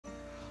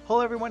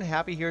Hello everyone,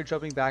 Happy here,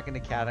 jumping back into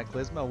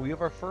Cataclismo. We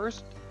have our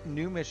first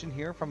new mission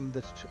here from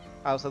the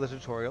outside the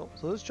tutorial.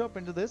 So let's jump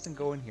into this and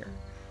go in here.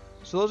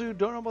 So those of you who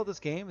don't know about this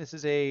game, this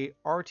is a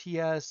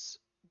RTS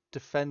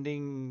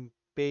defending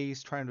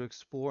base, trying to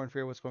explore and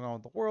figure out what's going on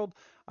with the world.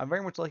 I'm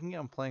very much liking it.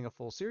 I'm playing a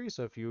full series,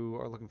 so if you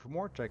are looking for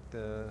more, look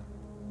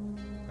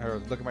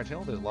at my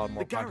channel. There's a lot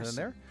more The content in garrison.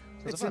 there.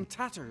 So It's in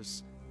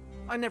tatters.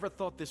 I never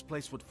thought this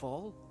place would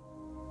fall.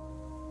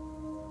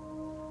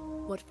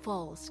 What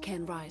falls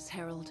can rise,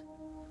 Harold.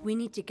 We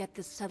need to get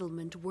this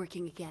settlement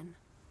working again.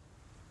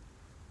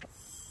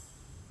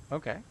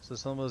 Okay, so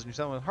some of those in your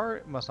settlement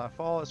heart must not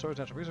fall. It stores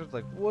natural resources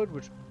like wood,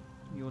 which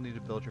you will need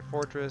to build your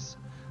fortress.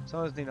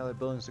 Some of those need other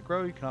buildings to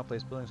grow. You cannot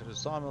place buildings such as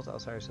sawmills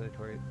outside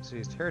your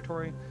city's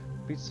territory.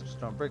 Pieces of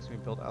stone bricks can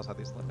be built outside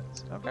these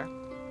limits.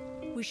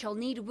 Okay. We shall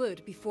need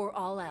wood before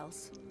all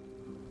else.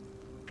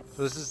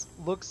 So this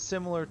looks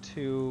similar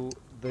to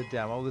the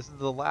demo. This is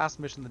the last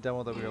mission in the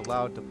demo that we are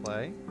allowed to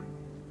play.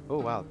 Oh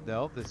wow,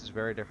 no, this is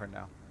very different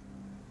now.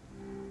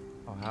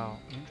 Oh, how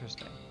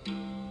interesting.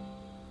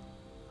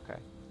 Okay,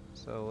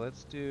 so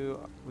let's do,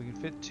 we can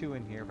fit 2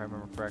 in here if I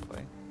remember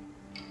correctly.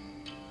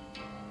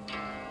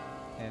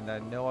 And I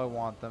know I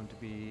want them to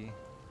be...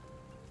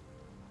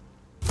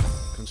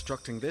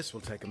 Constructing this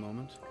will take a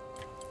moment.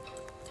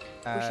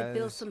 We should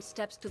build some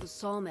steps to the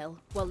sawmill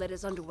while it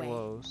is underway.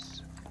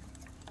 Close.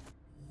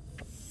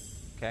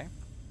 Okay,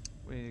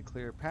 we need to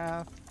clear a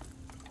path.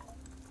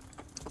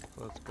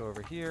 So let's go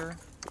over here.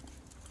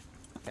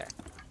 Okay.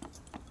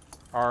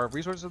 Our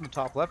resources in the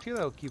top left here,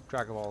 that'll keep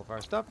track of all of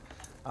our stuff.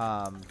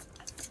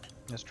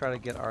 Let's try to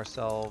get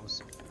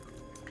ourselves,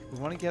 we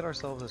want to get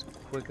ourselves as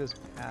quick as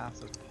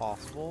paths as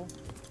possible,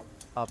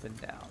 up and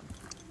down.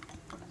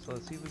 So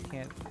let's see if we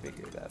can't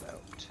figure that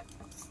out.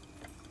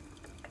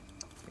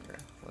 Here,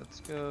 let's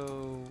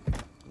go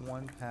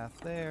one path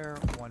there,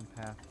 one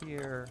path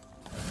here,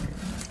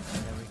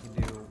 and then we can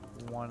do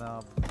one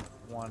up,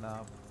 one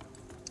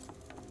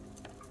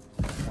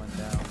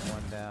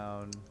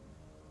down,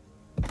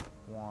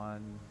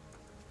 one.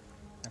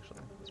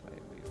 Actually, this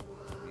might be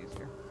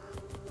easier.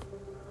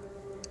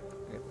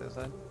 Get this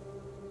side.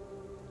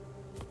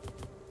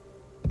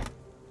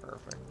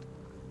 Perfect.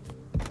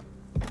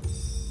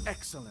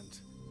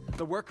 Excellent.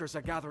 The workers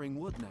are gathering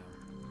wood now.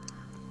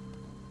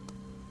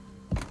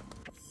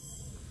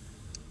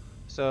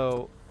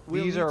 So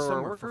We'll these need are our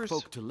somewhere for workers,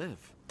 folk to live.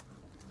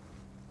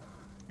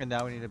 and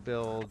now we need to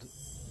build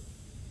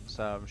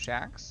some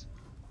shacks.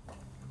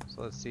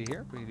 So let's see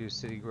here. We can do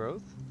city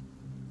growth.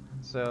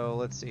 So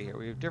let's see here.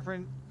 We have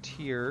different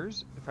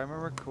tiers. If I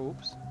remember,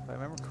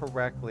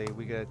 correctly,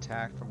 we get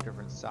attacked from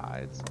different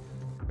sides.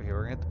 But here,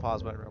 we're gonna hit the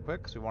pause button real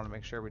quick because we want to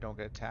make sure we don't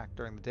get attacked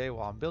during the day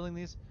while I'm building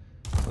these.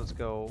 So let's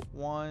go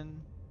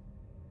 1.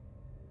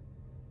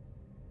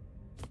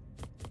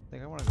 I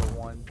think I want to go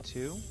 1,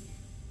 2.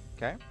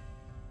 Okay.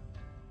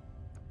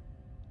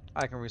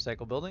 I can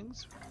recycle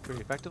buildings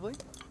pretty effectively.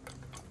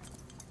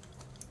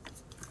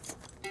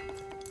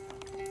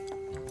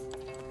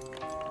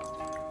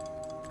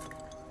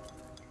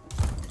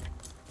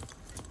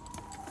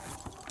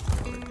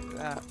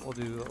 We'll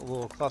do a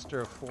little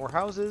cluster of 4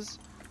 houses,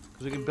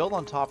 because we can build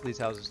on top of these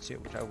houses too,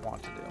 which I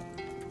want to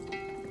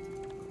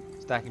do.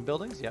 Stacking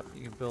buildings, yep,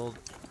 you can build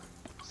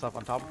stuff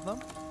on top of them.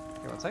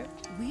 Here, one second.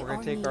 We're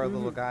going to take our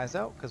little guys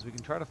out, because we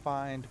can try to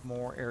find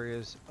more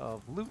areas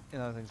of loot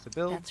and other things to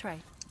build. That's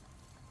right.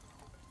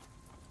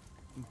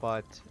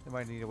 But it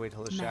might need to wait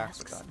till the shacks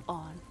are done.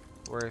 On.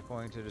 We're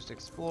going to just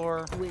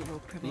explore. We will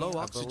prevail. Low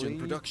oxygen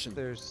production.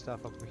 There's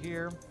stuff over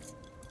here.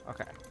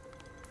 Okay.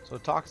 So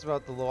it talks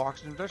about the low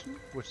oxygen production,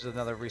 which is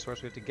another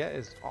resource we have to get,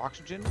 is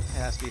oxygen. It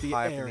has to be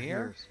high up in the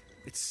air.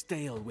 It's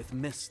stale with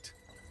mist.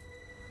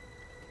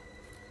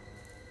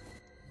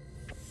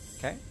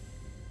 Okay.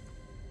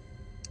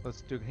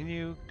 Let's do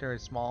continue. Carry a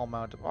small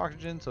amount of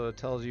oxygen, so it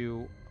tells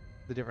you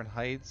the different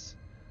heights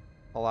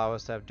allow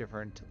us to have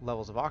different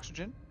levels of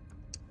oxygen.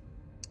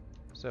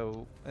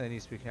 So it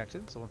needs to be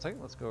connected. So one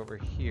second, let's go over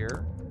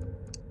here.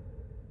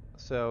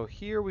 So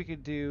here we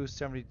could do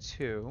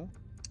 72.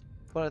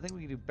 But I think we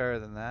can do better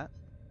than that.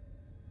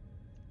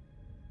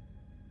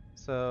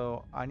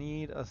 So I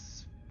need a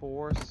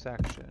 4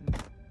 section.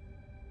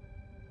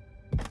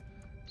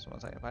 So one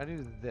second, if I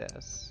do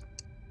this,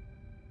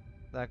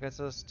 that gets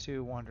us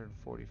to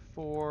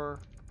 144.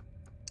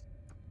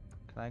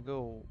 Can I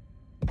go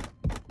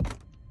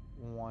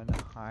 1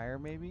 higher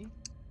maybe?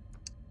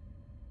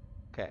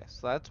 Okay,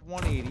 so that's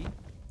 180,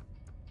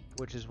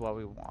 which is what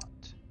we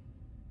want.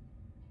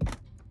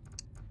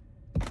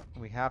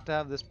 We have to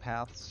have this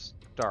path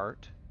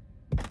start.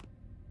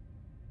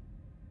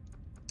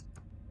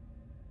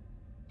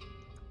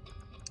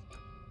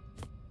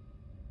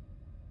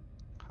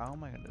 How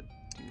am I going to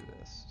do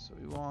this? So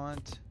we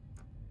want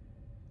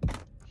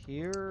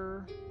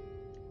here.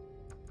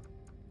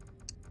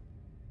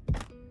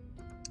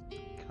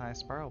 Can I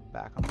spiral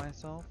back on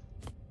myself?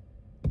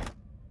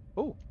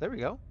 Oh, there we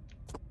go.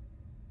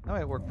 That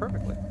might work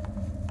perfectly.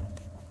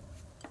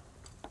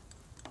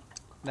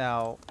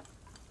 Now,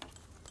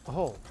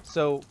 oh,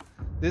 so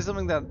This is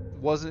something that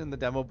wasn't in the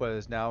demo, but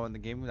is now in the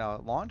game now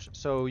at launch.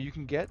 So you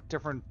can get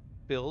different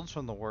builds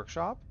from the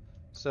workshop.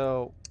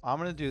 So I'm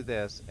going to do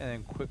this and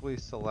then quickly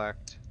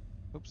select,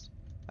 oops,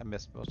 I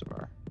missed most of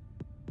our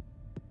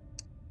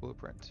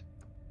blueprint.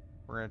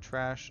 We're going to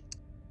trash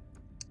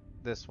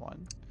this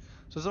one.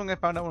 So something I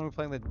found out when we were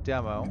playing the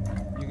demo,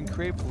 you can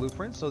create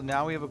blueprints. So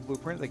now we have a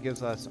blueprint that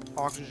gives us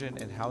oxygen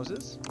in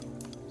houses.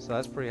 So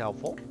that's pretty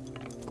helpful.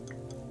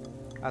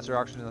 That's our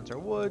oxygen, that's our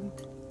wood.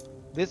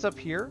 This up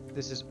here,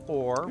 this is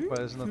ore, but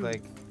it doesn't look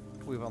like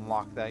we've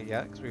unlocked that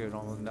yet because we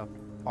don't have enough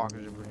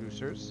oxygen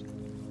producers.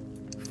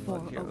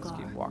 But here, let's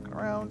keep walking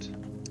around.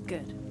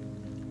 Good.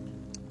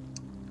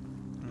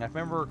 And if I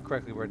remember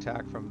correctly, we're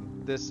attacked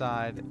from this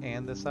side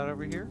and this side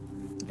over here.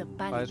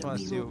 But I just want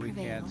to see what we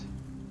can't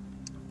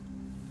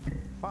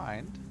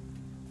find.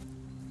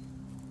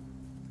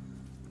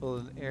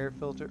 Build an air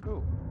filter.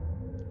 Ooh.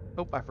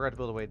 Oh, I forgot to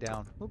build a way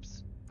down.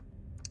 Oops.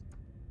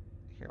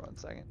 Here, one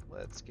second.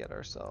 Let's get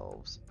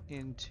ourselves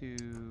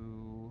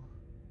into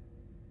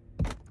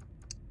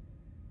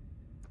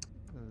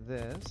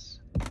this.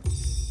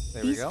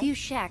 There we go. These few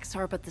shacks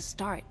are but the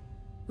start.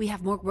 We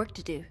have more work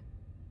to do.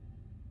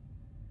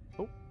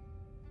 Oh.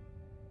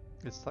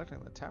 It's selecting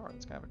the tower.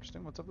 It's kind of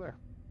interesting. What's up there?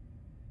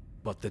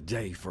 But the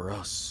day for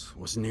us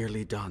was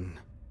nearly done.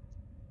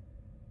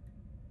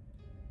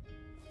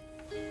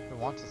 It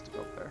wants us to go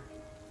up there.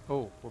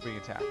 Oh, we're being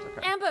attacked.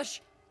 Okay. Ambush!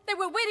 They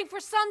were waiting for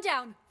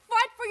sundown!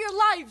 Fight for your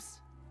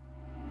lives!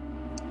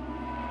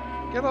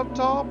 Get up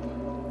top!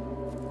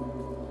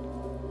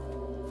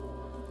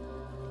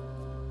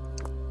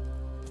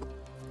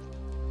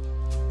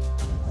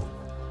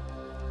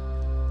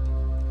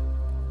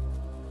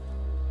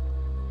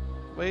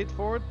 Wait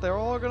for it. They're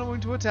all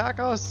going to attack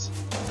us.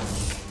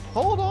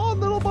 Hold on,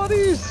 little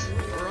buddies!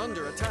 We're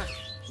under attack.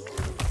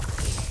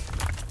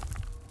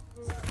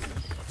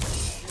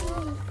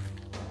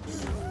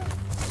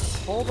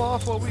 Hold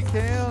off what we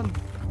can.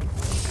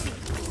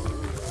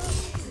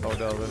 Oh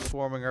no, they're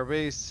swarming our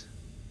base.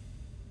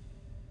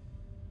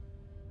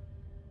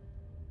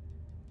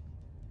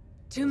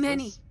 Too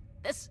many.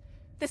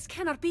 This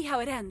cannot be how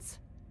it ends.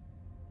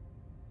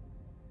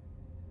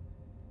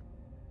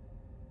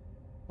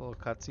 A little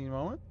cutscene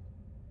moment.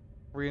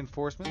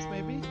 Reinforcements,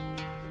 maybe?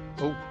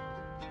 Oh,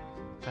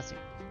 cutscene.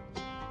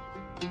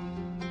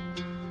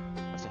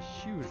 That's a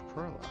huge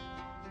perla.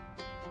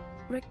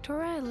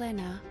 Rectora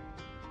Elena,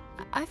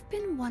 I've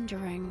been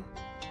wondering,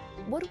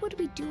 what would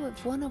we do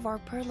if one of our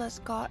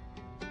perlas got,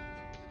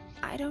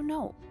 I don't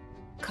know,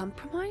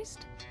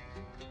 compromised?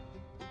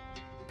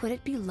 Would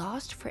it be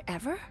lost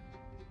forever?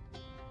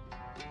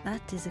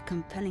 That is a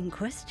compelling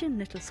question,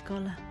 little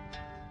scholar.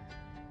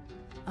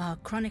 Our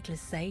chroniclers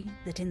say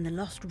that in the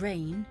Lost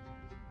Reign,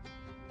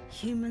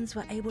 humans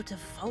were able to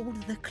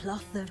fold the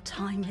cloth of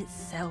time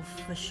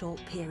itself for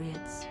short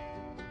periods.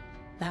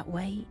 That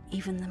way,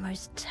 even the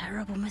most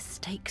terrible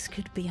mistakes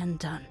could be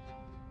undone.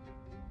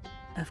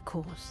 Of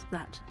course,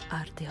 that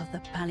Arte of the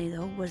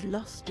Pálido was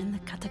lost in the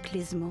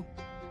Cataclismo.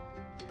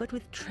 But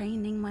with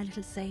training, my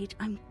little sage,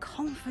 I'm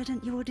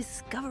confident you will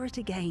discover it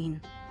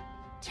again.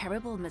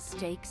 Terrible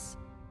mistakes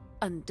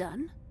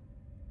undone?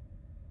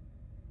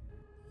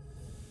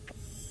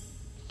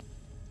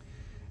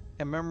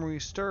 And memory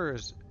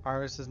stirs.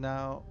 Iris is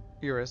now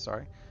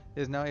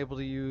able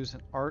to use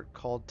an art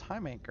called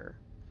Time Anchor.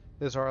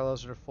 This art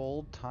allows her to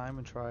fold time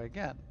and try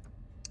again.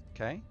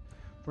 Okay.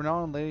 From now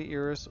on, Lady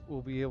Iris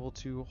will be able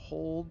to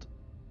hold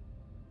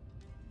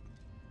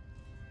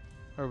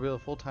or reveal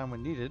full time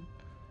when needed.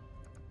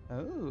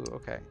 Oh,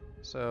 okay.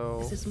 So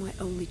This is my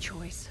only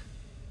choice.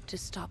 To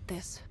stop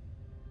this,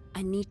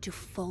 I need to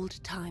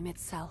fold time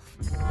itself.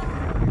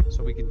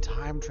 so we can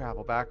time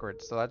travel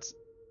backwards. So that's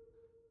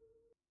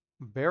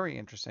very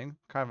interesting.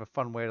 Kind of a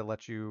fun way to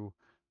let you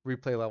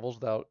replay levels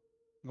without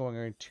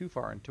going too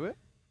far into it.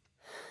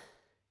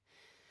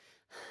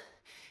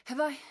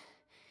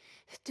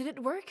 Did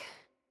it work?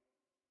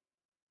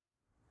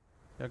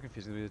 You're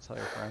confusing me to tell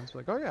your friends.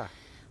 Like, oh yeah.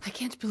 I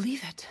can't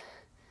believe it.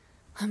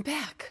 I'm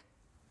back.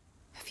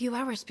 A few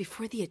hours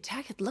before the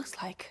attack, it looks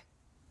like.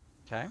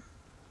 Okay.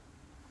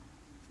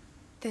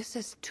 This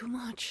is too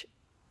much.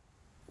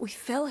 We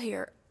fell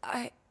here.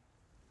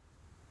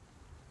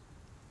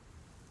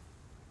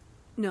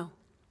 No.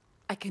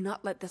 I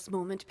cannot let this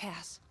moment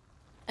pass.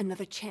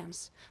 Another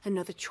chance,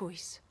 another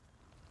choice.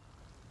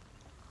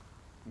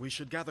 We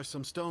should gather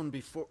some stone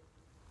before...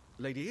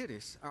 Lady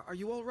Iris, are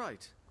you all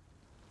right?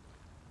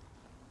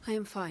 I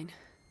am fine.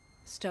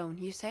 Stone,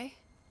 you say?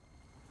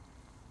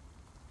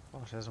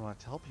 Oh, she doesn't want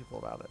to tell people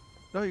about it.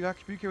 No, you got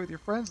to communicate with your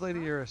friends, Lady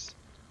Iris.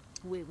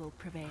 We will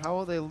prevail. How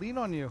will they lean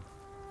on you?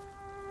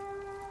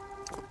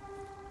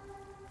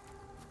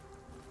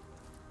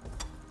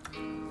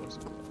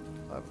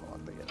 I haven't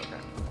unlocked that yet.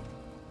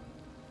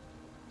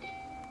 Okay.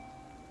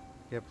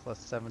 Get plus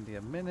 70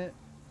 a minute.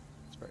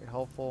 It's very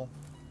helpful.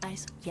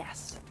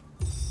 Yes.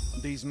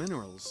 These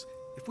minerals.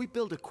 If we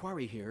build a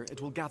quarry here, it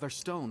will gather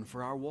stone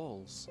for our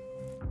walls.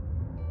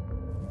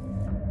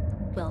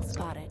 Well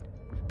spotted.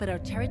 But our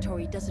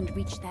territory doesn't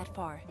reach that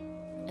far.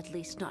 At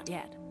least not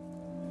yet.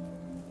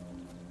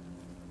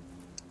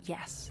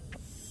 Yes.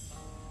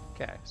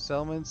 Okay,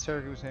 settlement,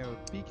 Syracuse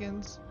with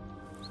beacons.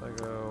 So I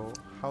go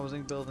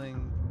housing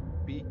building,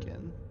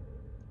 beacon.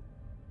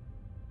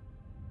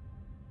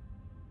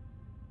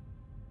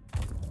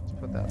 Let's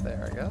put that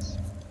there, I guess.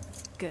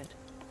 Good.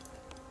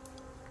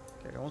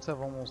 Okay,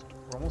 we're almost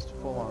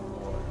full on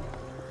wood.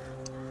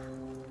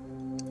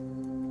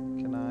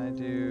 Can I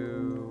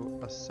do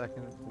a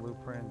second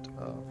blueprint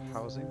of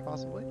housing,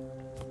 possibly?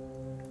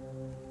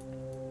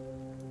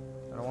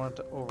 I don't want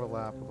it to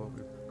overlap with what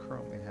we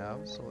currently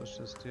have, so let's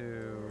just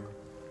do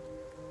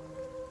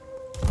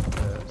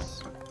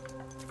this.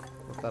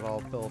 Let that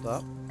all build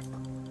up.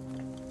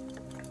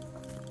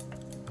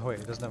 Oh wait,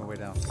 it doesn't have a way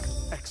down.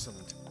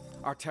 Excellent.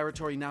 Our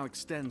territory now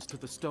extends to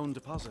the stone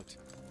deposit.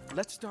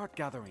 Let's start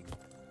gathering.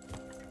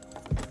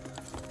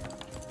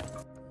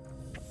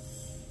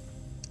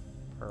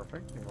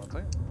 Perfect. Give me 1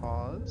 second.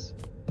 Pause.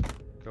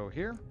 Go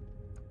here.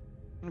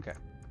 Okay.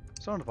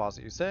 Stone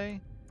deposit, you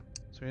say.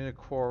 So we need a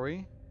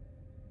quarry.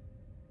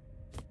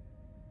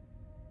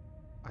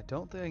 I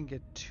don't think I can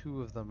get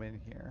 2 of them in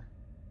here.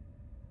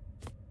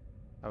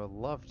 I would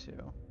love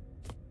to.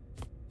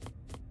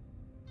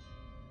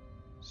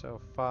 So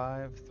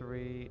 5,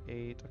 3,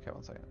 8. Okay,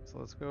 1 second. So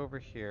let's go over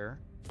here.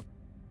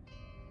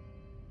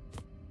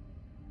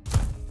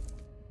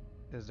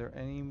 Is there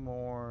any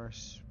more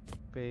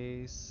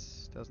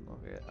space? Doesn't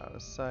look it out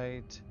of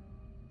sight.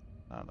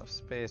 Not enough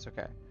space.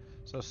 Okay.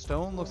 So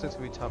stone looks like it's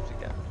gonna be tough to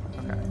get.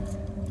 Okay.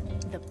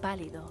 The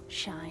Pálido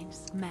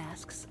shines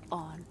masks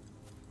on.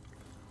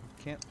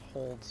 Can't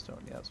hold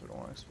stone yet, so we don't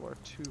want to explore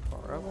too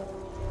far up.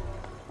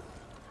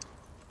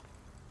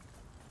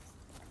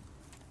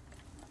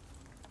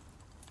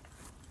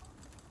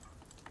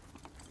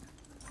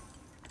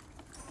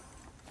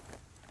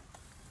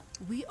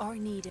 We are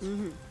needed.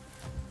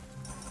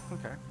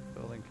 Okay,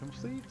 building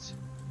complete.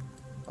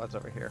 Oh, it's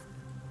over here.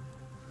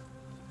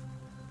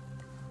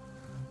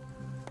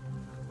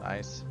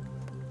 Nice.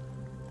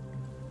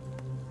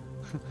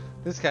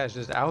 This guy's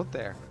just out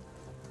there.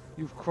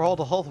 You've crawled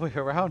all the way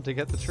around to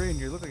get the tree and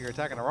you look like you're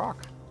attacking a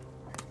rock.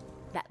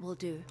 That will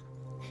do.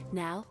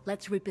 Now,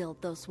 let's rebuild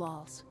those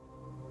walls.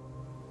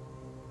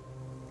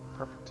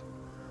 Perfect.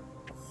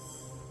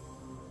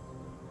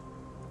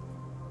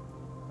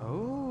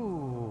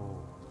 Oh.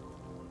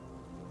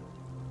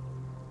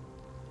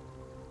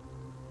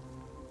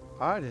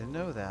 I didn't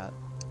know that.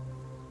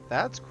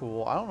 That's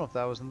cool. I don't know if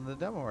that was in the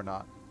demo or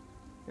not.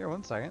 Here,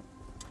 1 second.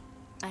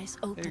 Eyes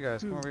open. Hey, you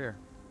guys, come over here.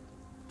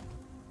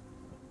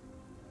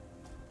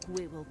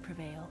 We will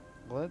prevail.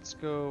 Let's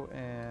go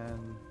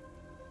and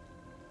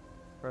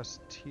press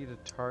T to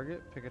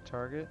target. Pick a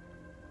target.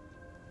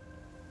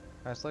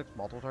 Can I select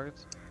multiple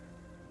targets?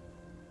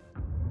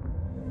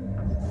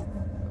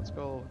 Let's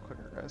go a little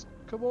quicker, guys.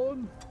 Come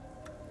on!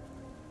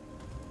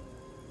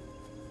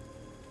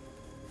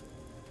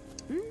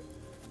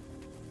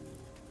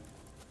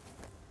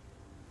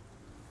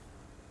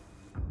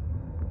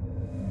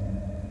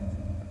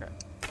 Okay.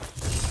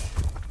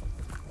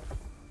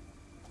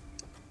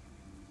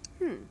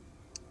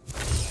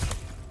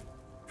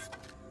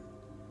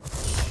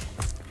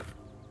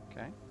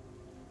 Okay.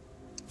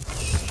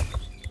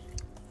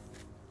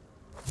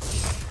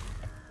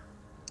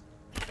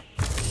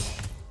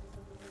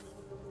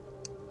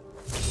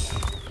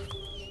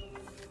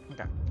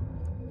 Okay.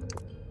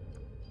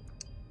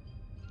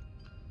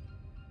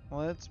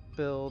 Let's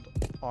build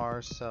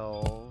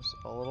ourselves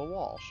a little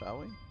wall, shall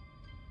we?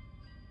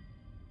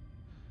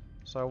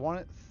 So I want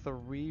it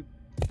 3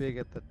 big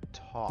at the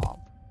top.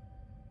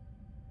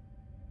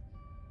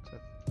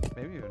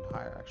 Maybe even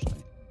higher,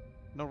 actually.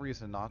 No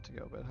reason not to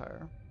go a bit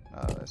higher,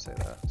 now that I say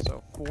that.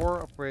 So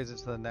 4 upgrades it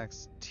to the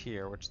next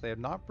tier, which they have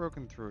not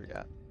broken through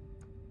yet.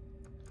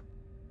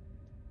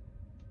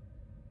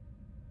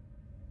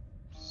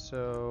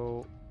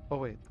 So, oh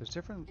wait, there's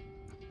different,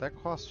 that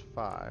costs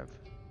 5.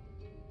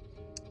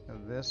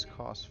 And this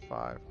costs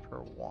 5 per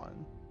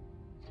 1.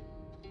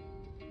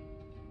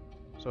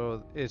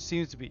 So it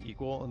seems to be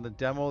equal. In the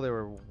demo they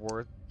were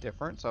worth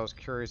different, so I was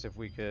curious if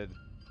we could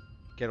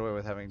get away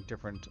with having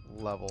different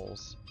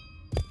levels.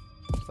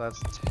 So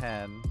that's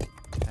 10,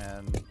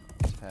 10,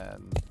 10. Yeah,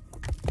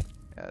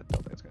 I don't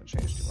think it's going to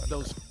change too much.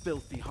 Those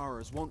filthy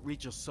horrors won't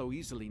reach us so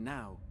easily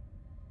now.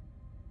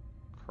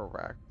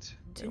 Correct.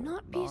 Do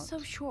not be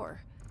so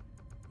sure.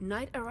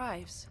 Night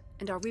arrives,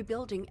 and our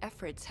rebuilding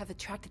efforts have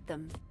attracted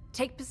them.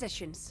 Take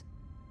positions.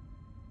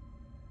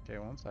 Okay,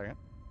 1 second.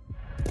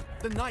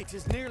 The night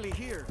is nearly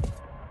here.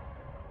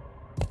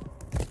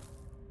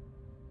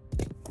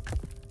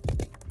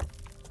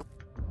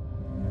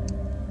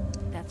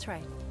 That's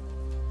right.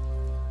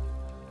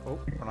 Oh,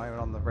 we're not even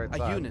on the right A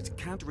side. unit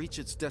can't reach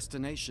its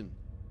destination.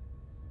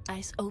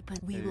 Eyes open.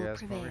 We Hey, you will guys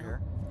come over prevail. here.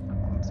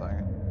 1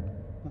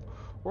 second.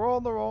 We're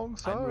on the wrong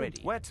side. I'm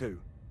ready. Where to?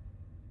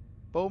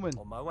 Bowman,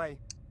 On my way.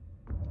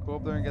 go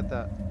up there and get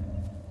that.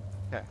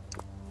 Okay.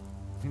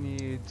 We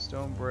need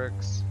stone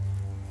bricks.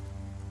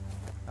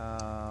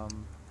 Let's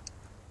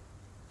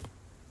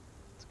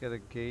get a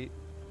gate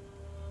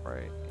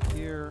right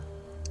here.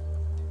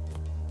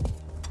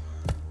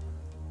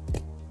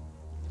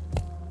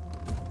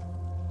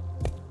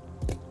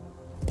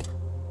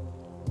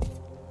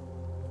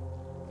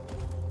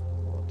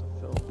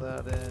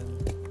 that in.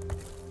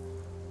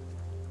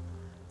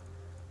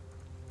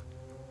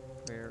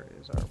 Where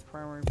is our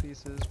primary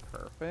pieces?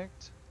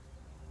 Perfect.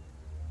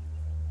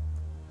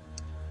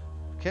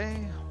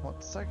 Okay,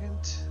 1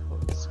 second.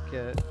 Let's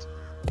get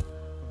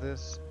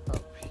this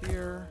up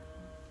here.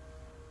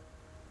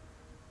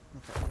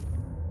 Okay.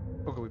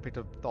 Okay, we picked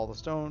up all the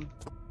stone.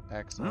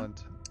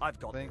 Excellent. I've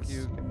got Thank this.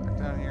 you. Get back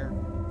down here.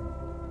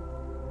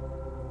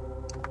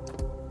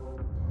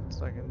 1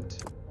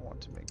 second. I want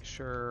to make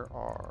sure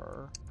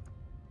our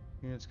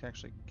units can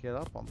actually get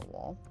up on the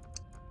wall.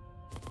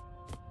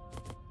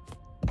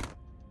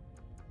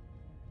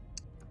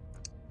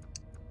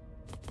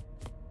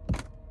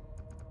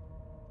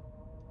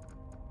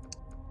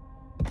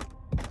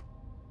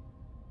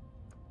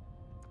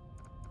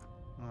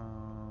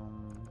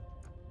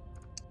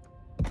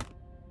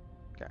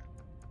 Okay.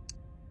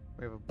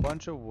 We have a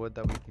bunch of wood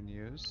that we can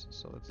use,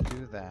 so let's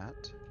do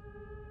that.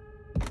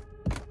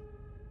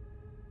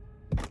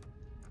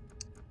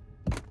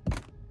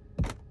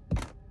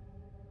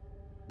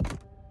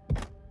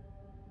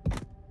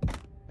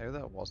 Maybe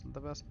that wasn't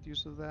the best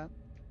use of that.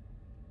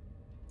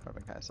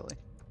 Probably kind of silly.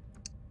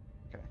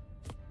 Okay.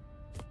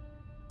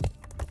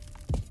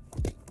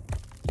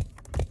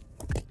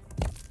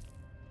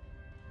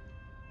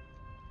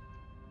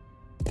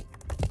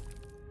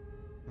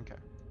 Okay.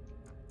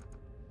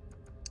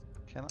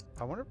 Can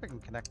I wonder if I can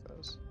connect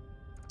those.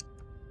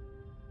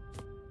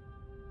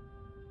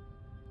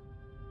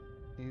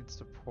 Need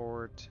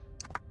support.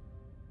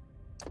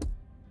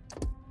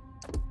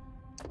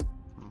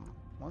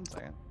 1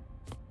 second.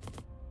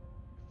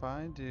 If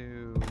I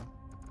do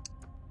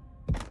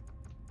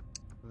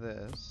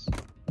this.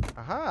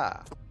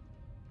 Aha!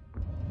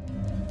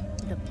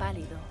 The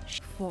Pálido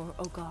for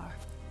Ogar.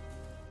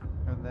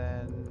 And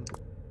then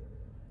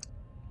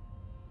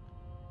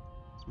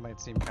this might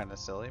seem kind of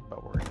silly,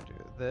 but we're gonna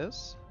do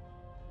this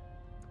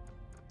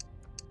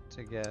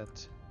to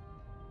get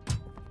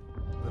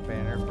the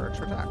banner for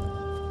extra attack.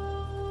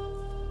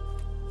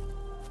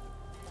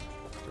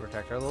 To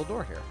protect our little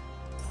door here.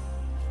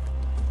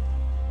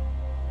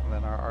 And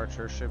then our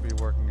archer should be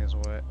working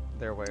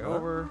their way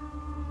over.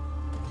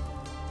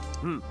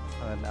 And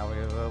then now we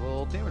have a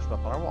little damage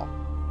buff on our wall.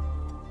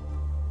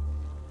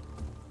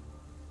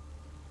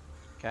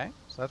 Okay,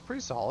 so that's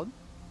pretty solid.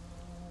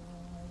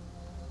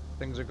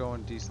 Things are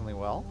going decently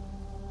well.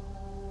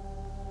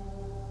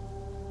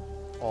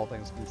 All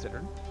things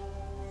considered.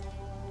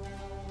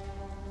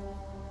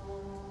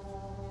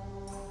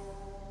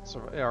 So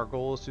our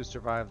goal is to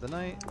survive the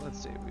night.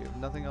 Let's see, we have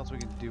nothing else we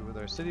can do with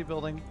our city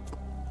building.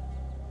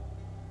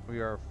 We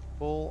are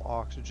full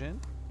oxygen.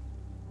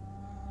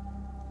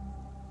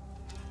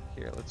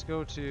 Here, let's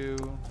go to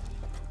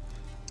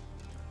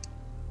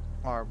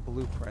our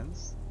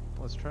blueprints.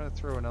 Let's try to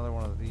throw another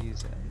one of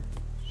these in,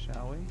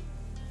 shall we?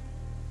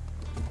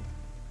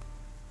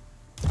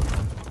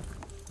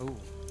 Ooh,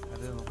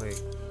 that didn't look like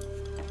it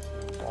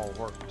all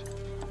worked.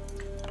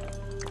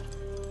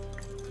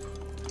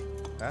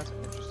 That's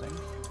interesting.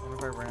 I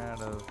wonder if I ran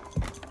out of...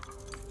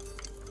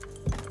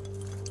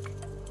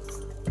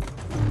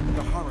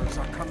 The horrors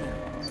are coming.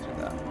 Let's do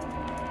that.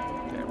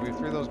 Okay, we have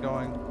 3 of those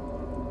going.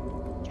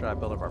 Let's try to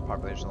build up our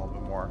population a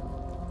little bit more.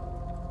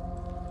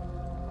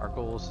 Our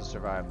goal is to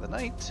survive the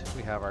night.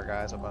 We have our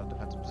guys up on a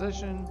defensive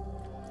position.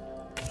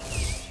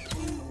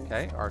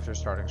 Okay, archers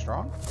starting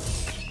strong.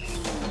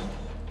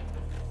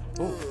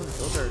 Oh,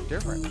 those are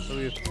different. So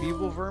we have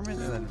feeble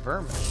vermin and then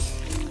vermin.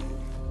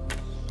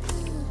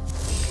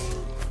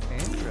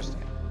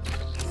 Interesting.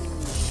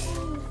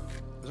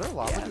 Does our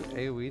lava do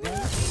AoE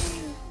damage?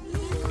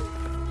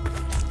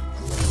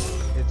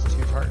 It's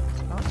 2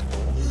 targets. Oh, that's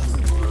cool.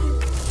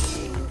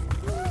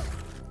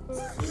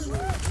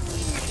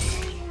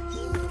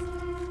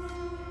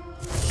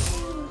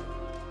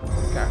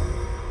 Okay.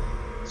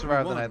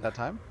 Survived the night that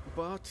time.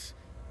 But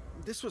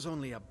this was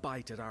only a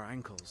bite at our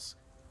ankles.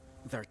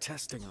 They're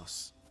testing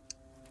us.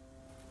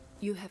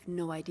 You have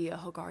no idea,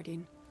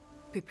 Hogardian.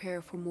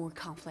 Prepare for more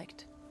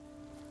conflict.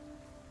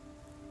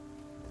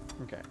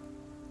 Okay.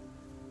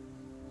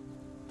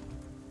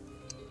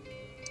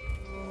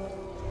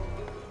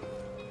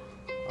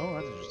 Oh,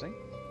 that's interesting.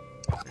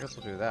 I guess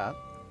we'll do that.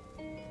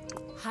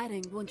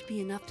 Hiding won't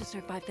be enough to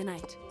survive the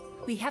night.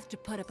 We have to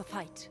put up a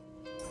fight.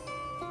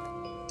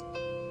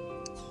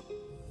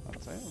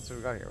 Let's see what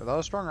we got here. Without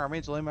a strong army,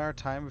 it's only a matter of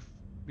time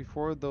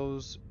before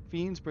those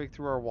fiends break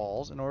through our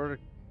walls. In order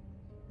to...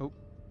 Oh.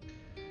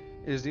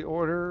 It is the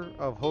order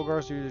of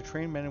Hogar's duty to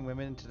train men and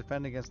women to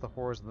defend against the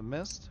horrors of the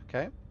mist.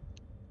 Okay.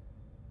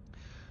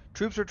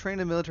 Troops are trained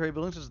in military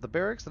buildings such as the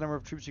barracks. The number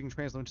of troops you can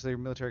train is limited to their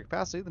military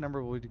capacity. The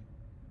number will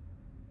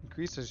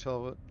increase as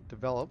it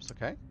develops.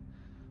 Okay.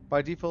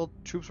 By default,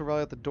 troops will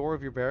rally at the door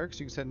of your barracks.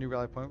 You can set a new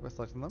rally point by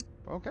selecting them.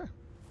 Okay.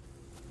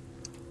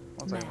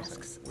 One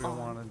second. We don't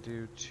want to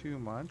do too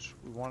much.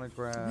 We want to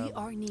grab... We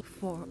are need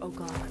for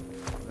Ogar.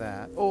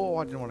 That. Oh,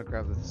 I didn't want to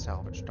grab the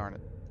salvage. Darn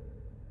it.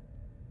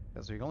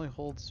 Because we can only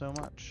hold so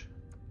much.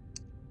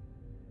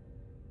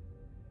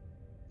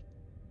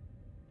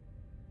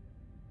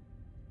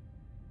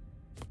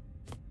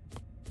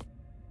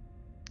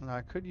 Now,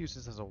 I could use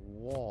this as a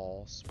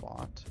wall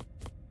spot.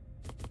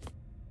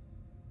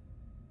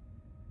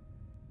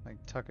 Like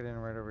tuck it in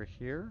right over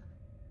here.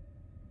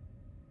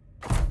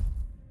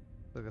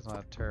 I think that's not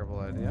a terrible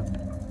idea.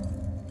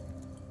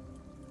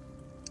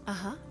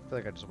 Uh-huh. I feel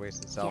like I just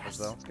wasted salvage Yes.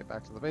 though. Let's get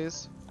back to the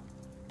base.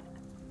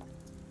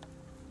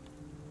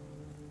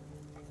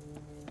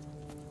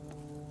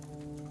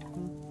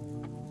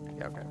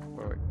 Yeah, okay.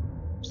 Wait.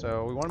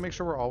 So we want to make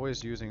sure we're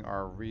always using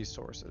our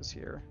resources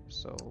here.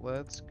 So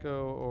let's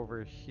go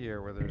over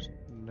here where there's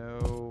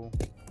no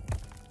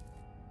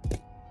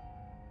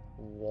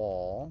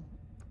wall.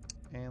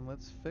 And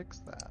let's fix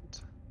that.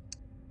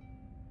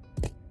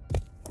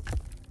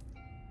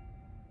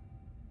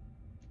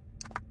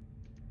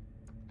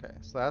 Okay,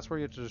 so that's where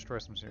you have to destroy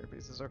some senior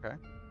pieces. Okay.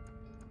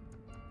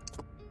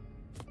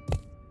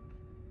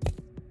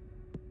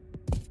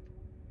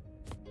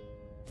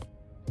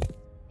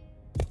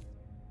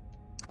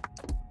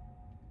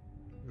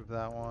 Move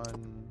that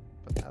one,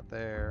 put that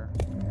there.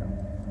 There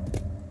we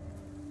go.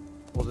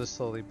 We'll just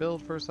slowly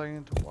build for a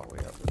second while we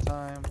have the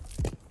time.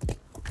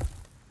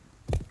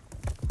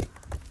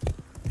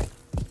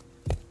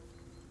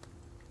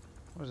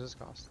 What does this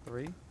cost?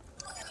 3?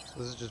 So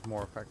this is just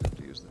more effective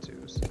to use the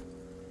 2s.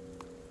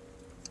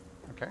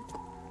 Okay.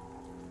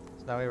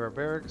 So now we have our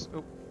barracks.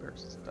 Oh,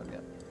 barracks isn't done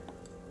yet.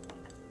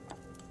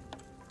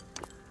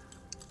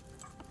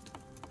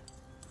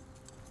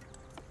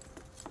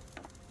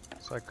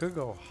 So I could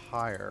go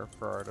higher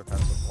for our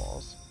defensive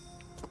walls.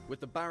 With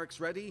the barracks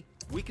ready,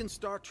 we can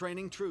start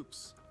training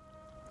troops.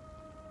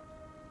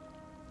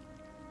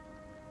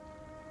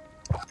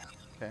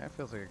 Okay, that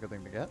feels like a good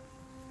thing to get.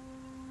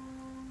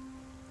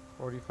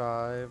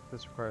 45.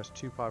 This requires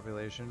 2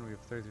 population. We have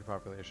 33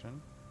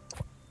 population.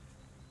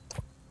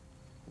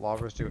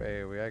 Lobbers do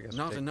AoE. I guess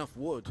Not we take enough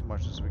wood. as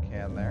much as we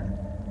can there.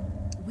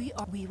 We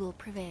will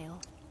prevail.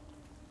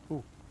 Ooh,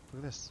 look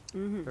at this.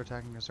 Mm-hmm. They're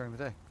attacking us during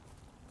the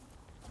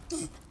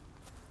day.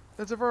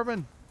 It's a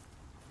vermin!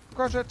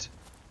 Crush it!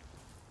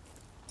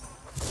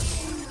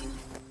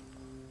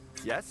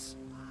 Yes?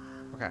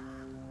 Okay,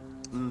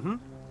 Mm-hmm.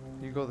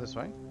 you go this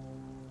way.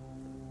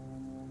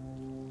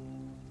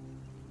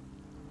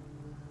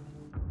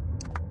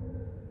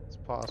 Let's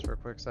pause for a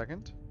quick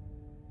second.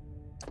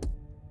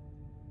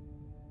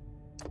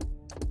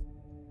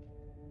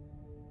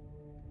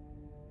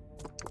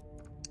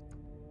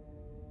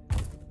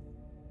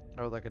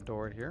 I would like a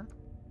door here.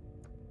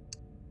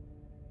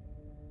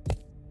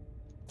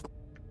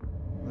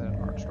 And then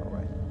an arch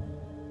doorway.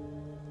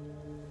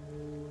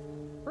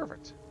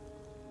 Perfect.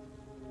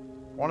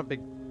 I want a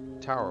big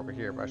tower over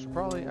here, but I should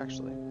probably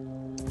actually,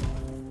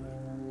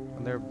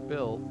 when they're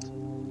built,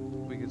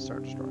 we can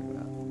start destroying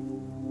that.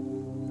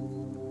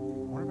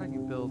 I wonder if I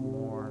can build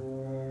more.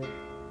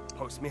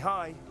 Post me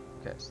high.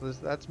 Okay, so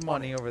that's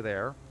money over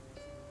there.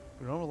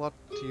 We don't have a lot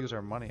to use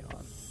our money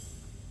on.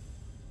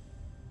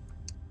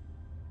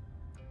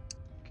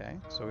 Okay,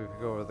 so we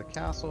could go over the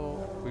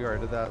castle. We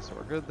already did that, so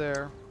we're good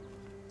there.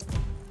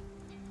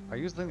 I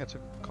used the thing that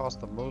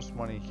cost the most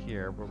money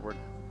here, but we're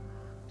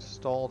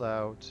stalled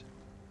out.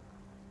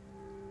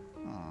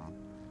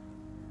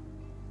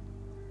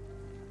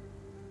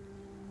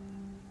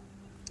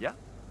 Yeah?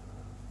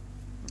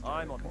 Okay,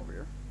 I'm on come it. over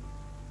here.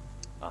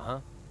 Uh-huh.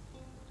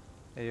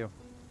 Hey you.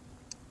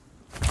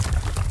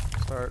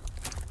 Start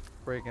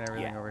breaking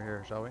everything Yeah. over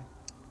here, shall we?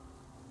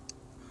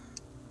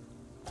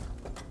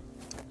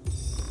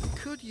 We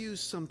could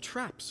use some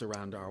traps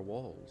around our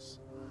walls.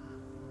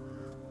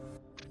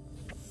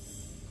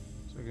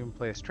 So we can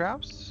place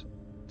traps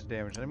to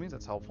damage enemies,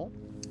 that's helpful.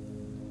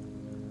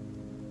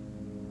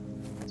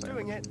 So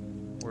Doing it.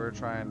 we're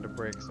trying to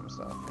break some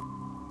stuff.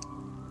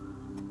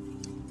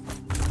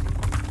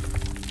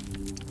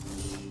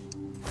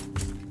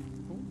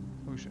 Ooh,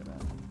 who should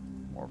have?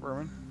 More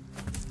vermin?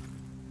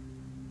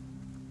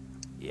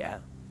 Yeah.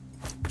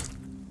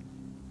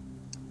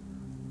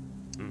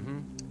 Mm-hmm.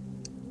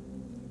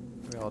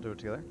 We all do it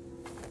together.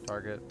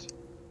 Target.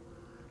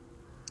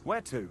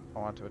 Where to? I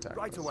want to attack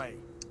Right this. away.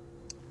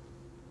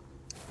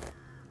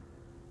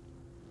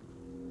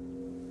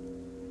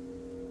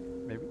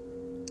 Maybe?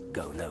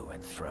 Go low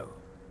and throw.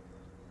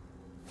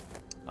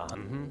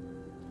 Mm-hmm.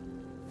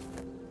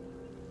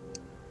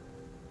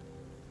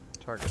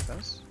 Target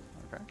this.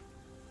 Okay.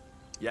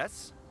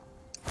 Yes?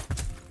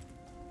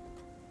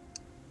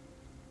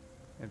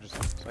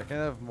 Interesting. So I can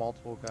have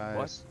multiple guys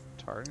What?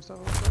 targeting stuff.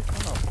 It looks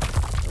like. Oh no.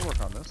 We'll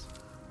work on this.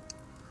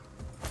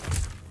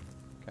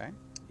 Okay.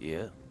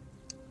 Yeah.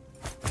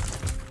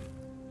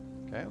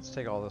 Okay, let's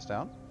take all this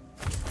down.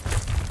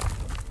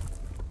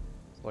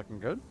 It's looking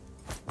good.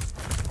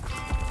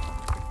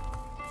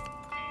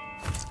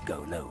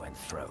 Go low and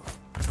throw.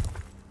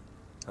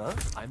 Huh?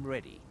 I'm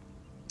ready.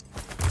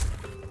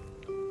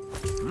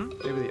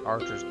 Maybe the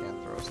archers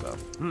can't throw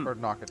stuff. Or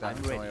knock it down I'm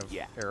because they only ready, have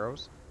yeah.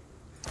 arrows.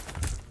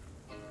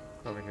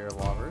 Over here,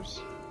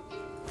 lobbers.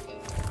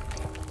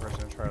 We're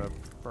just gonna try to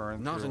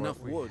burn Not through enough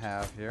what we wood.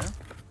 have here.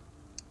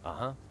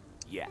 Uh-huh.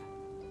 Yeah.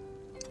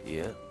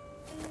 Yeah.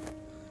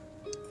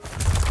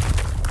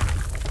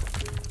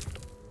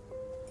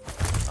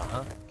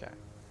 Uh-huh. Okay.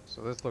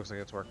 so this looks like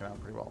it's working out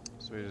pretty well.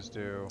 So we just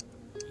do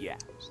Yeah.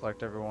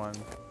 select everyone,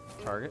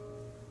 target.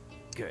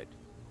 Good.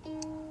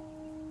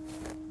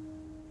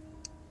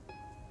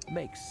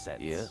 Makes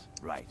sense. Yeah.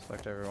 Right.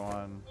 Select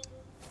everyone.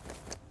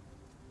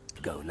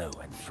 Go low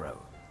and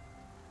throw.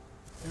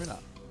 Maybe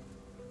not.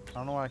 I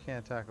don't know why I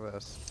can't attack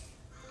this.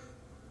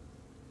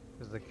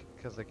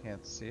 Because they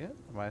can't see it?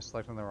 Am I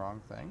selecting the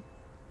wrong thing?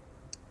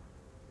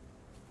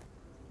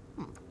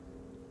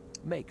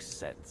 Makes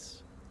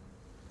sense.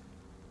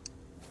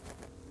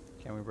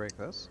 Can we break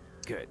this?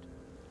 Good.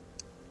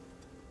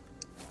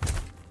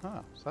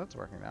 Huh, so that's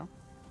working now.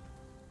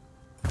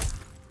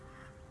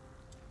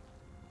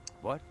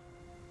 What?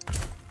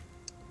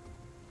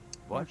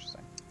 What?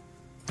 Interesting.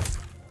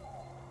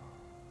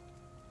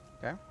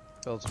 Okay,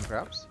 build some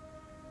traps.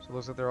 So it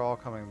looks like they're all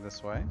coming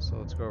this way. So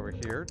let's go over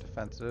here.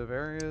 Defensive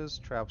areas.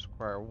 Traps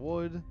require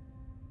wood.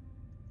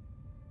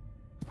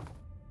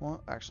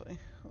 Well, actually,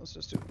 let's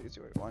just do it the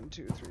easy way. 1,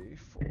 2, 3,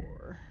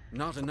 4.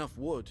 Not enough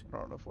wood.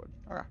 Not enough wood.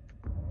 Alright.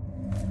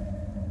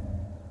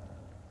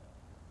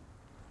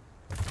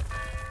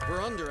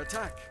 We're under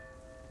attack.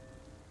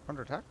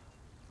 Under attack?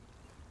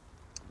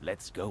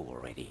 Let's go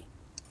already.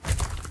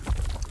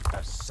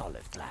 A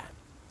solid plan.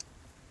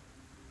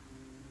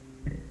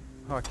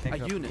 Oh, I can't A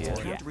go up unit the wall.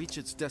 can't reach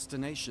its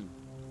destination.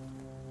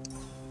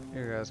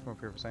 Here, guys, come up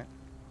here for a second.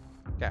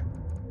 Okay.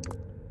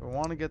 We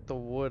want to get the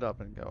wood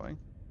up and going.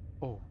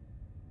 Oh.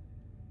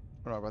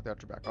 Oh no, I brought the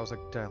archer back. I was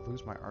like, did I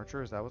lose my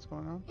archer? Is that what's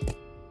going on?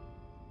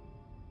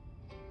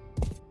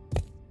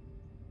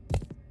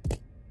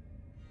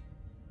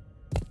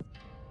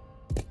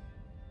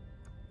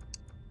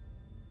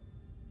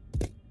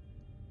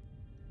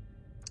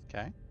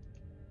 Okay.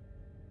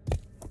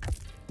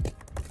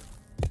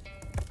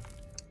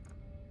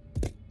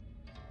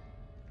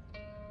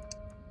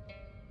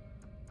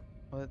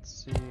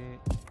 Let's see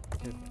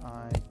if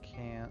I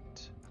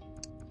can't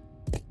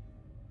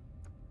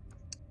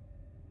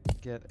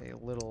get a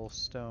little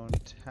stone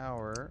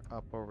tower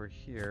up over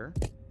here.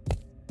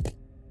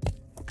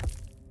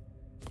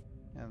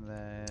 And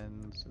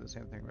then let's do the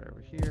same thing right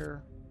over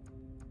here.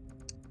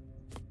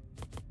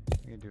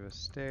 We can do a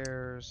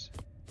stairs.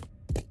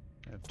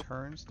 And a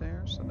turn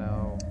stairs. So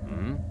now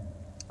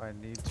if I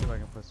need to, I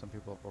can put some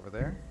people up over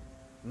there.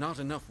 Not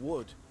enough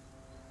wood.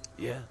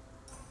 Yeah.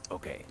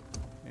 Okay.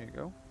 There you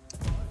go.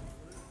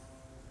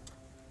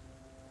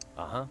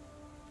 Uh-huh.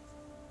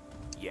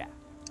 Yeah.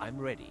 I'm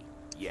ready.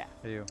 Yeah.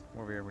 Hey you,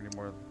 come over here, we need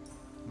more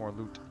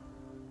loot.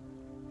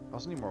 I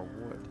also need more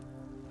wood.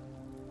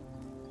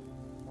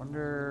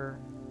 Wonder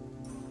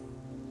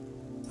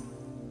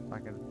if I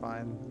can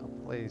find a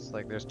place,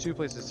 like there's 2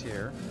 places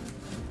here.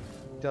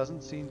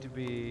 Doesn't seem to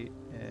be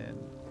an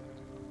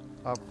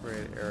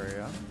upgrade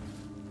area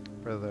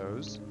for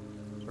those.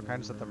 So we're kind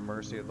of just at the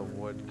mercy of the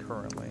wood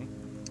currently.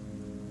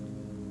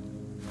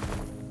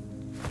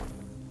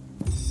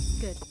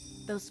 Good.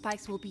 Those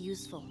spikes will be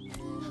useful.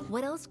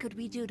 What else could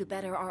we do to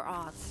better our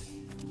odds?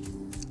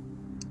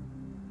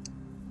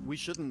 We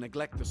shouldn't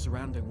neglect the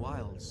surrounding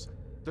wilds.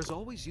 There's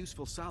always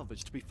useful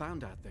salvage to be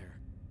found out there.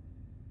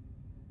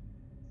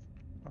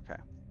 Okay.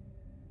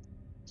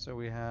 So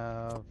we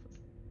have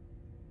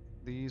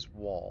these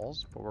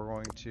walls, but we're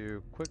going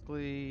to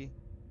quickly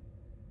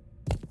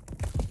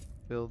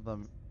build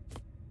them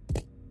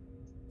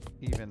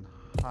even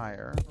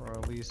higher, or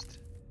at least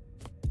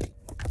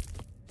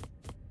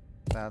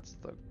that's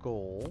the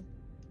goal.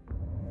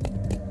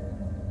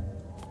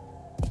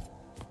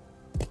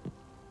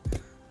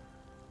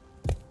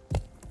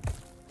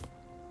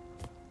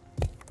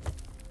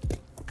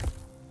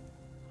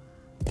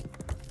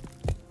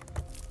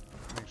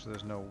 Make sure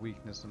there's no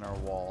weakness in our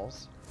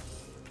walls.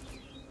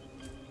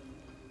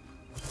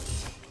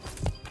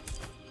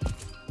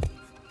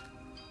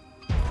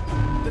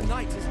 The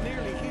night is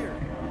nearly here.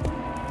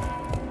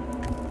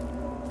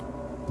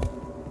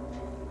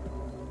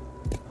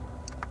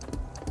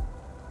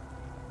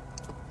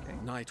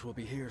 Night will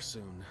be here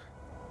soon.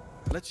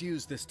 Let's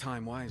use this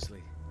time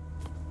wisely.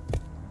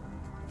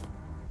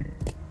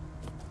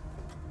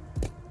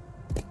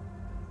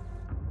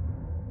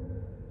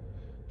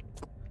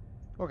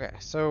 Okay,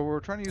 so we're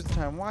trying to use the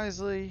time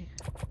wisely.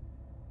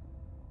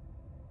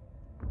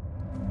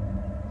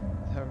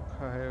 That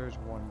requires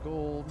 1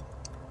 gold.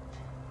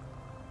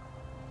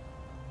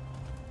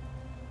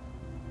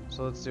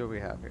 So let's see what we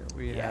have here.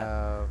 We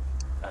have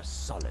a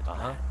solid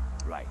plan.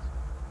 Right.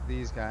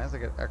 These guys that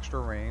get extra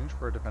range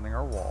for defending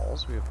our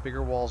walls. We have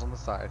bigger walls on the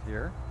side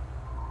here.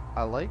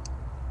 I like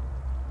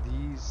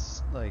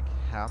these like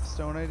half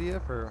stone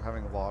idea for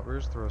having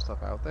lobbers throw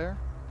stuff out there.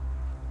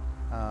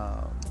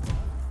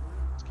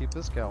 Let's keep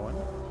this going.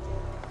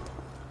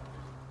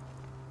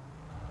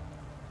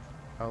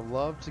 I would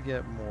love to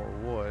get more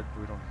wood, but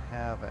we don't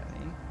have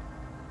any.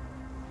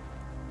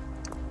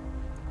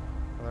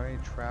 Are there any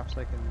traps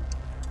I can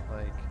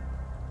like?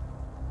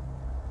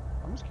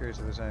 I'm just curious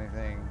if there's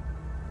anything.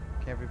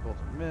 Can't be built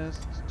in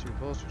mist, too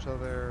close to each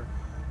other.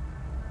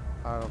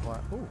 Out of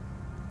line. Ooh.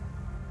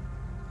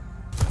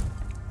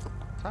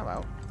 Time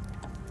out.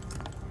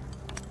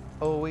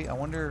 Oh wait, I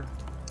wonder.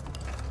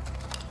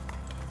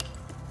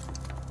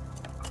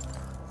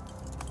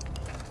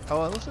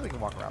 Oh, it looks like we can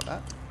walk around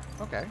that.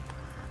 Okay.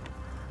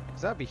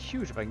 So that'd be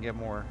huge if I can get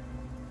more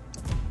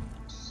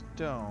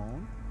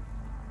stone.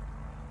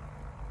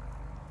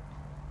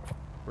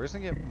 We're just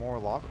gonna get more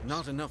loggers.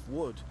 Not enough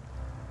wood.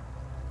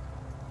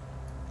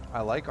 I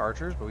like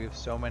archers, but we have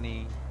so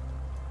many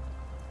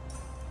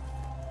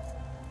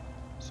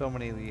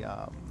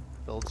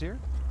builds here.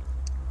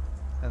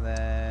 And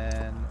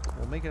then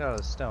we'll make it out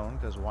of stone,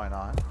 because why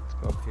not? Let's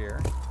go up here.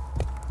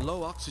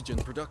 Low oxygen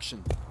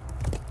production.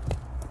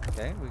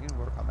 Okay, we can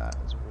work on that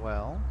as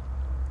well.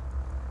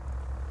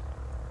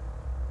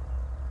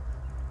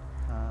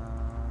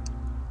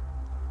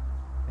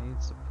 I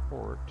need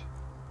support.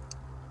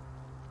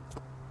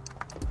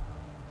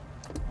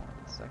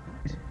 One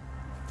second.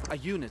 A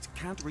unit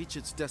can't reach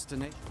its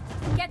destination.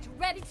 Get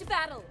ready to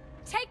battle.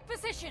 Take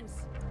positions.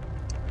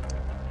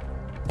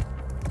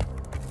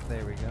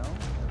 There we go.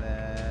 And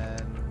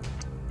then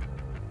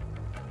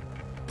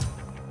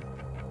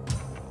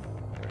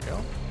there we go.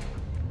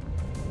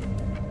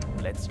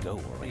 Let's go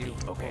already. You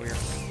Okay. over here.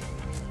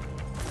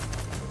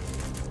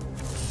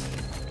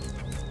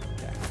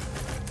 Okay.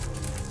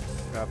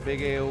 Got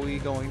big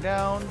AoE going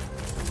down.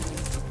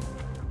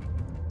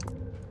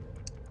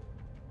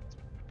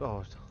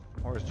 Oh,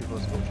 or it's too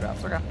close to build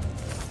traps. Okay.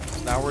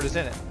 So now we're just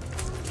in it.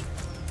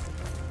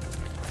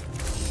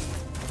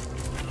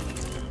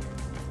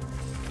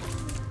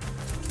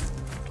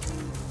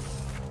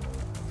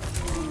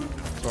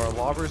 So our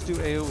lobbers do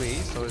AoE,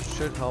 so it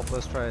should help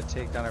us try to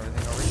take down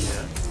everything over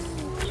here.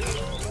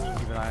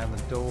 Keep an eye on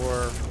the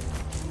door.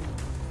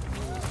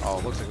 Oh,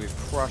 it looks like we've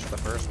crushed the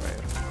first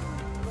wave.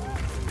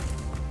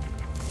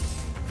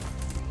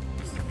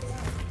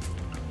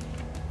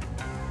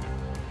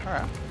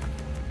 Alright.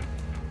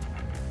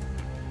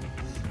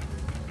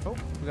 Oh,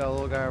 we got a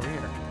little guy over here.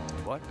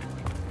 What?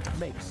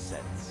 Makes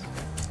sense.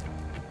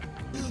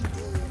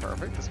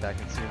 Perfect. This guy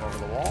can see him over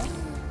the wall.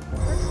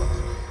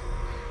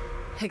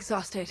 Excellent.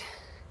 Exhausted.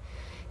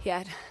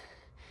 Yet,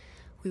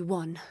 we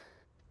won.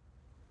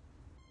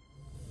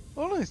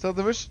 Oh, nice. That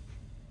the mission.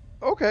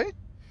 Okay.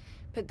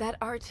 But that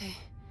art,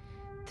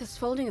 this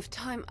folding of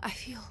time, I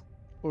feel...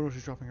 Oh,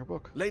 she's dropping her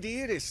book.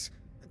 Lady Iris,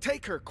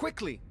 take her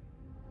quickly.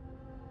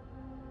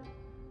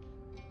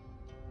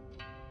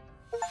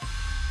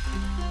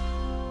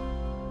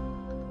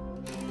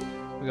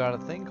 We got a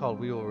thing called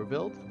We Will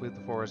Rebuild with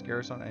the Forest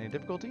Garrison on any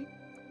difficulty.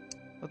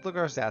 Let's look at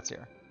our stats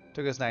here.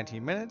 Took us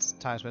 19 minutes.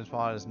 Time spent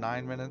spawning is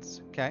 9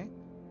 minutes. Okay.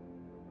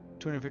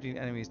 215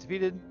 enemies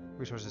defeated.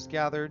 Resources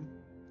gathered.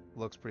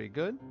 Looks pretty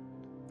good.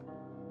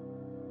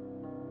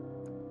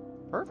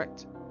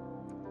 Perfect.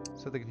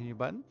 So the continue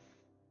button.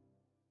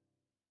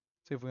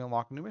 See if we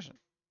unlock a new mission.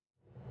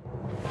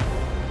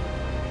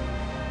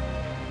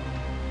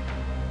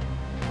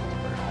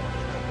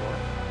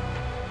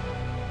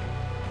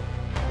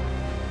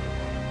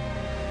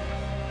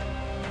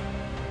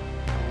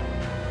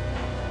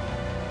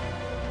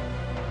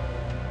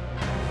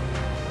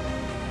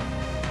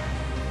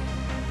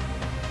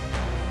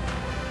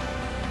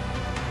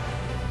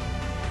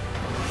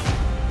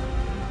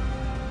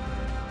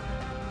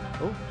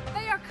 Oh,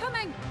 They are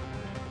coming!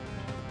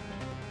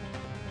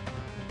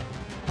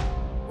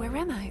 Where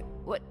am I?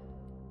 What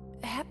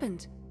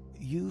happened?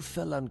 You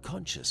fell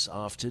unconscious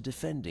after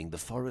defending the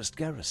forest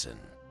garrison.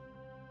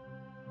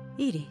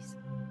 Iris,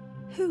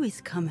 who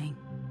is coming?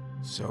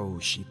 So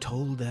she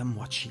told them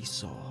what she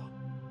saw.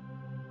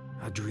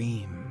 A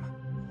dream.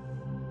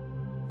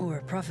 Or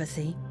a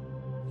prophecy.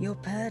 You're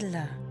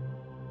Perla.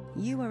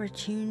 You are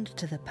attuned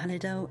to the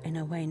Palido in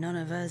a way none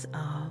of us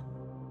are.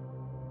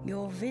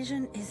 Your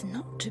vision is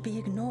not to be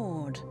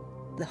ignored.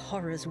 The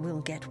horrors will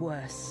get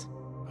worse.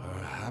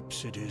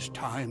 Perhaps it is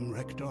time,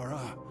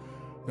 Rectora,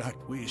 that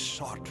we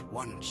sought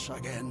once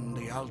again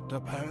the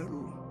Alta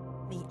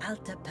Pearl. The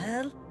Alta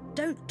Pearl?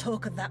 Don't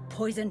talk of that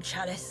poison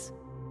chalice.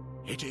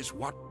 It is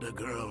what the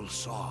girl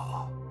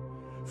saw,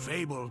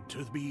 fabled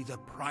to be the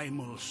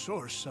primal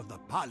source of the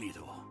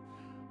Palido,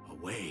 a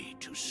way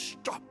to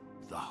stop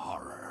the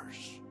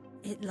horrors.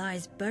 It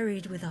lies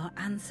buried with our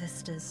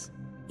ancestors.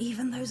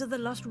 Even those of the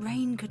Lost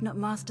Rain could not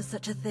master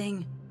such a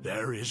thing.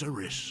 There is a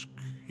risk,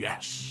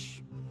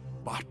 yes,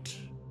 but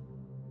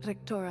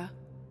Rectora,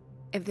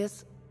 if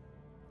this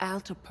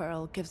Alta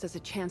Pearl gives us a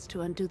chance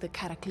to undo the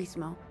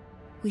Cataclismo,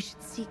 we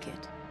should seek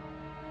it.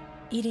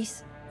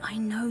 Iris, I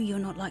know you're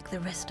not like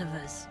the rest of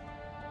us.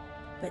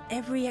 But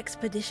every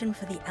expedition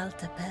for the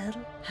Alta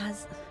Pearl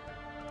has...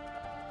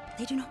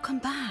 They do not come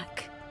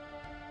back.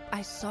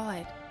 I saw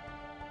it.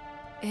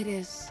 It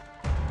is...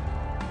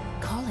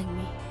 calling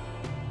me.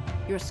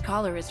 Your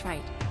scholar is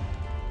right.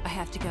 I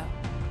have to go.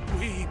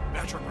 we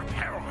better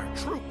prepare our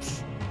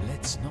troops.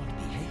 Let's not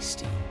be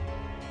hasty.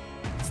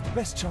 It's the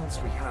best chance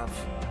we have.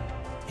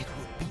 It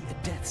would be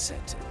a death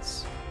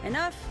sentence.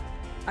 Enough!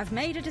 I've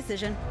made a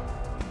decision.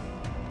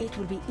 It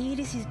will be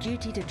Iris'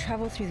 duty to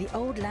travel through the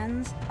old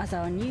lands as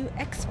our new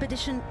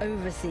expedition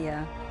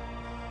overseer.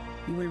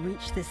 You will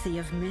reach the Sea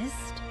of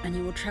Mist, and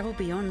you will travel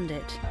beyond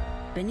it,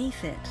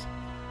 beneath it,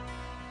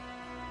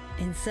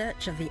 in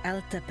search of the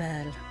Alta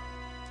Pearl.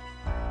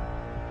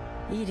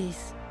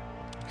 Iris,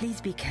 Please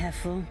be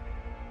careful.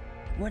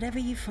 Whatever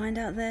you find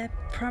out there,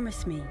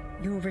 promise me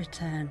you'll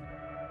return.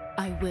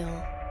 I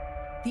will.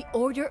 The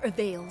order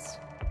avails.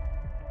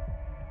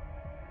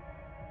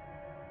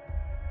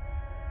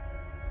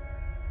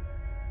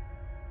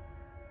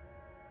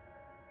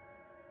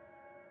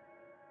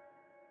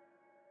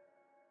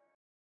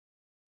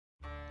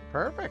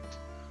 Perfect.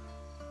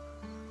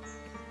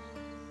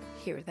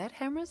 Hear that,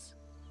 Hamras?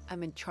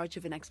 I'm in charge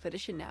of an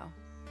expedition now.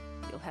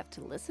 You'll have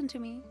to listen to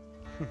me.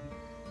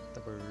 The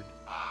bird.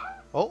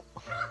 Oh,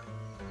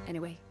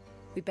 Anyway,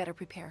 we better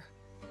prepare.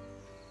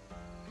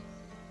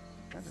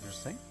 that's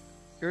interesting.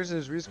 Yours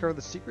is rediscover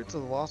the secrets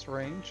of the lost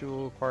range. You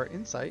will acquire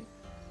insight,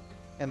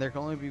 and there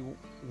can only be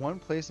one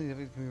place that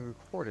can be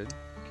recorded.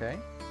 Okay.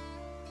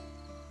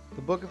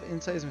 The Book of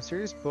Insight is a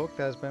mysterious book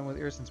that has been with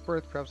Eris since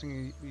birth, perhaps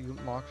you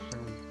unlock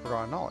some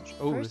forgotten knowledge.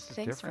 Oh, First this is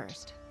things different.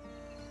 first.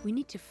 We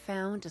need to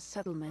found a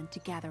settlement to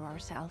gather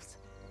ourselves.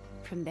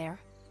 From there,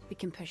 we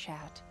can push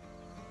out.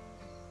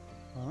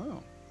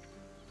 Oh.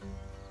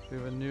 So we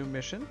have a new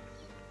mission.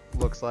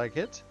 Looks like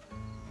it.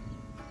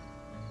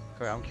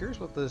 Okay, I'm curious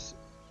what this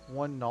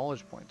one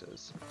knowledge point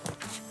is.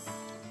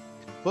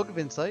 Book of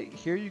Insight.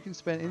 Here you can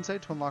spend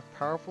insight to unlock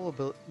powerful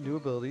new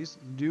abilities,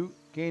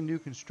 gain new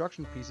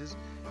construction pieces,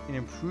 and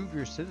improve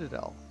your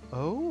citadel.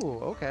 Oh,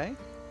 okay.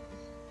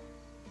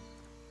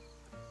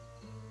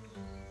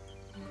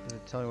 Does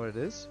it tell me what it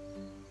is?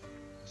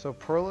 So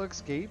Perla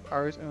Escape.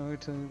 Ours only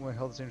when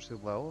held dangerously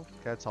low.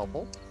 That's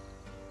helpful.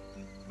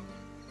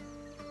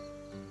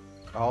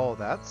 Oh,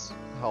 that's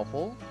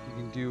helpful. You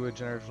can do a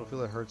generational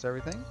field that hurts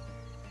everything.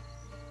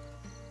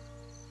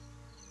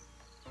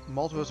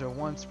 Multiples at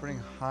once,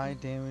 spreading high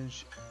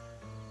damage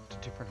to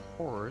different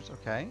horrors.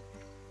 Okay.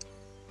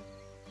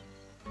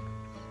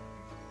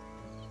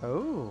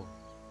 Oh.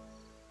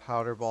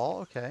 Powder ball.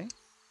 Okay.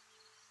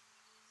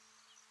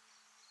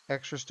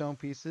 Extra stone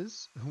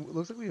pieces.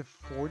 Looks like we have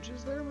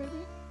forges there,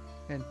 maybe?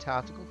 And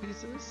tactical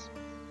pieces.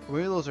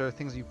 Maybe those are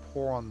things you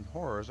pour on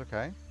horrors.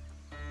 Okay.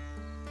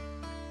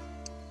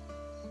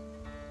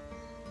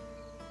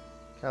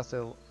 Cast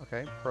a,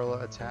 okay, Perla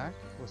attack.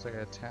 Looks like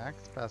an attack.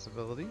 It's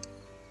passibility.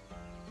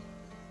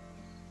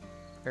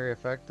 Area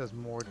effect does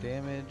more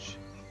damage.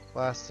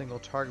 Last single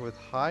target with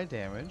high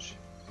damage.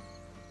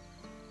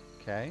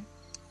 Okay.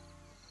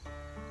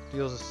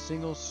 Deals a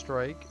single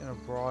strike in a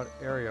broad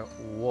area.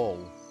 Whoa.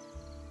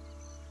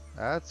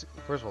 That's,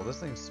 first of all, this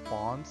thing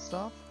spawns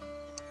stuff.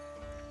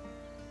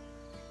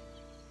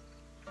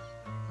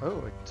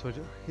 Oh, so it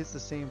hits the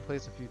same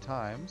place a few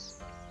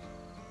times.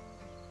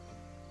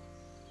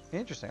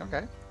 Interesting,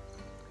 okay.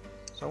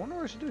 So I wonder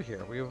what I should do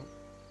here. We have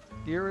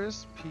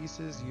Iris,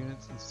 pieces,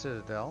 units, and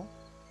citadel.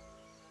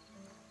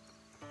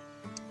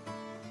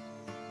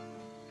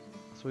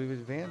 So we've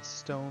advanced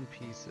stone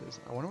pieces.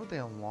 I wonder what they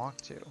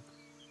unlock to.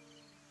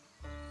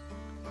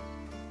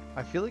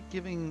 I feel like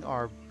giving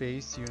our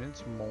base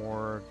units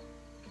more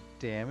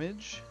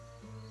damage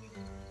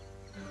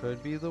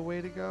could be the way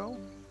to go.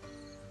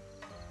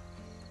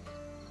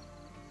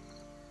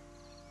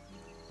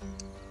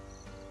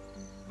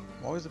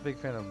 I'm always a big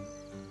fan of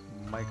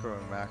micro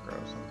and macro,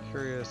 so I'm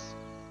curious.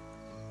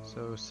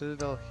 So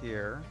Citadel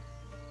here.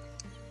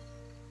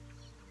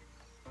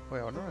 Wait,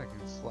 I wonder what I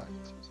can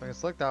select. So I can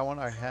select that one.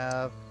 I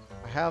have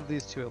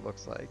these two, it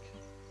looks like.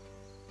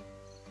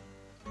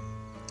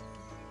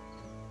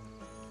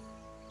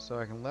 So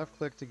I can left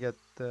click to get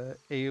the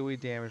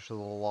AoE damage to the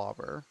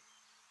lobber.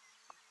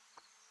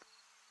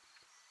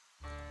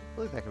 I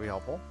feel like that could be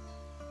helpful.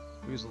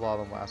 We used a lot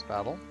of them last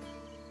battle.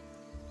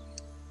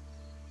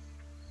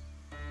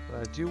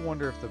 But I do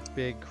wonder if the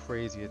big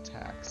crazy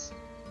attacks,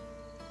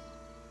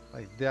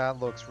 like that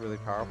looks really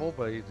powerful,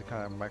 but I need to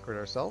kind of micro it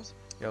ourselves.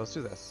 Yeah, let's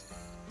do this.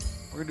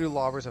 We're gonna do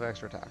lobbers have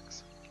extra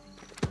attacks.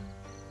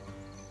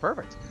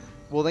 Perfect.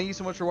 Well, thank you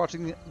so much for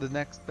watching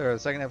the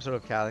second episode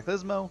of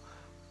Cataclismo.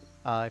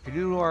 If you're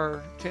new to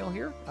our channel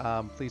here,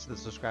 please hit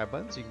the subscribe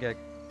button so you can get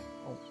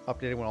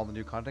updated when all the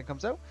new content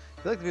comes out.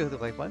 If you like the video, hit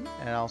the like button,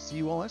 and I'll see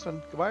you all next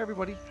one. Goodbye,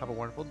 everybody. Have a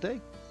wonderful day,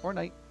 or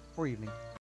night, or evening.